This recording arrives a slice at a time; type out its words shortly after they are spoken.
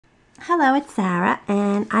Hello, it's Sarah,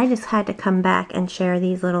 and I just had to come back and share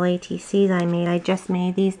these little ATCs I made. I just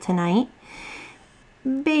made these tonight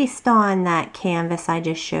based on that canvas I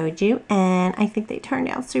just showed you, and I think they turned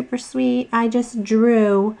out super sweet. I just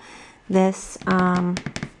drew this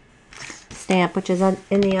stamp, which is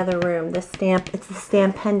in the other room. This stamp, it's the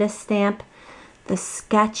Stampendous stamp, the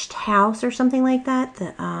sketched house or something like that.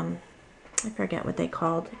 I forget what they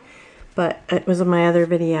called, but it was in my other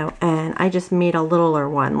video, and I just made a littler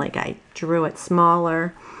one. Like, I drew it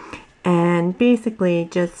smaller and basically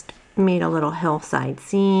just made a little hillside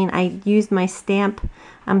scene. I used my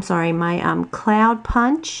my cloud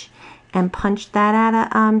punch and punched that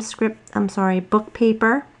out of book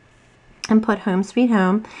paper and put Home Sweet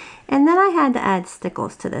Home. And then I had to add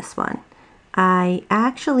stickles to this one. I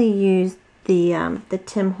actually used the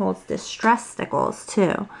Tim Holtz Distress stickles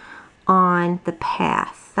too on the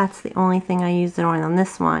path. That's the only thing I used it on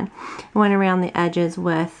this one. I went around the edges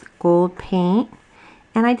with gold paint,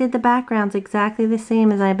 and I did the backgrounds exactly the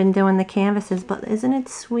same as I've been doing the canvases. But isn't it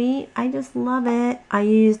sweet? I just love it. I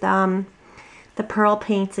used the pearl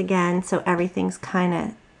paints again, so everything's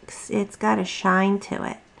it's got a shine to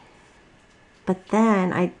it. But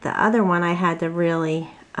then the other one I had to really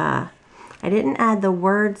I didn't add the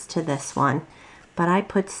words to this one, but I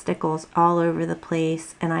put stickles all over the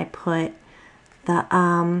place, and I put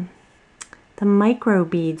the micro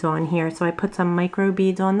beads on here. So I put some micro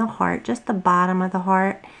beads on the heart, just the bottom of the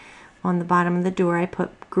heart, on the bottom of the door. I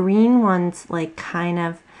put green ones like kind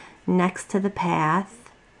of next to the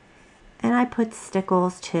path, and I put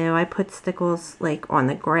stickles too. I put stickles like on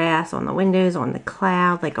the grass, on the windows, on the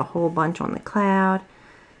cloud, like a whole bunch on the cloud.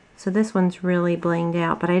 So this one's really blinged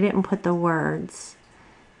out, but I didn't put the words.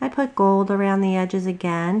 I put gold around the edges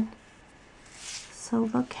again. So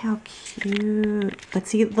look how cute. But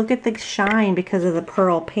see, look at the shine because of the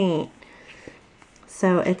pearl paint.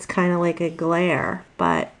 So it's kind of like a glare,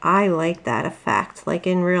 but I like that effect. Like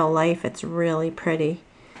in real life, it's really pretty.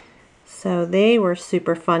 So they were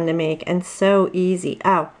super fun to make and so easy.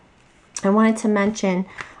 Oh, I wanted to mention,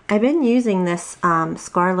 I've been using this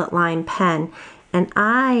Scarlet Line pen, and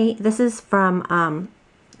this is from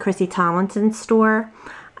Chrissy Tomlinson's store.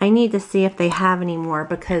 I need to see if they have any more,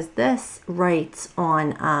 because this writes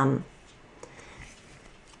on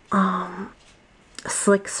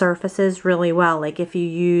slick surfaces really well. Like if you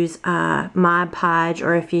use Mod Podge,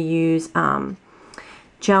 or if you use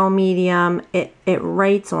gel medium, it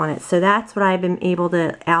writes on it. So that's what I've been able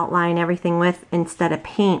to outline everything with instead of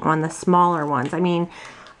paint on the smaller ones. I mean,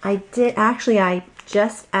 I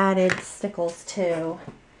just added stickles to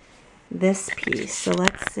this piece. So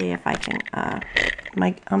let's see if I can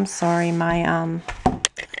my tripod's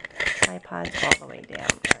all the way down.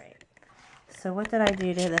 All right. So what did I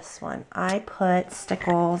do to this one? I put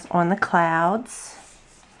stickles on the clouds.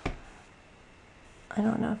 I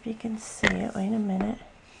don't know if you can see it. Wait a minute.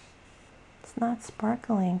 It's not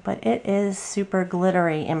sparkling, but it is super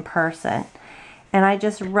glittery in person. And I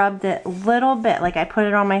just rubbed it a little bit, like I put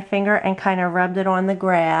it on my finger and kind of rubbed it on the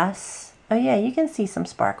grass. Oh yeah, you can see some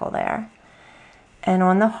sparkle there. And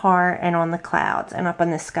on the heart and on the clouds and up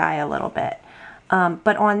in the sky a little bit.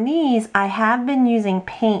 But on these, I have been using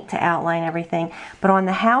paint to outline everything. But on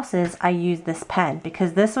the houses, I used this pen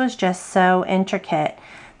because this was just so intricate.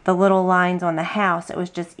 The little lines on the house, it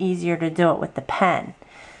was just easier to do it with the pen.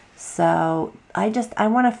 So I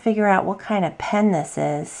want to figure out what kind of pen this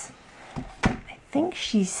is. I think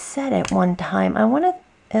she said it one time.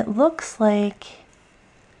 It looks like,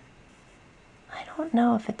 I don't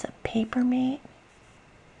know if it's a Papermate.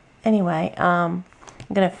 Anyway, I'm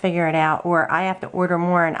going to figure it out, or I have to order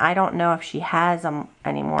more, and I don't know if she has them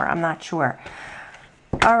anymore. I'm not sure.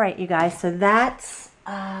 All right, you guys, so that's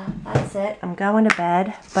it. I'm going to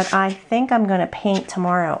bed, but I think I'm going to paint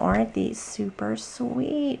tomorrow. Aren't these super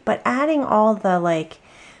sweet? But adding all the, like,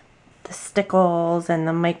 the stickles and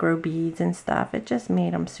the micro beads and stuff, it just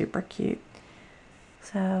made them super cute.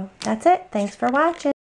 So that's it. Thanks for watching.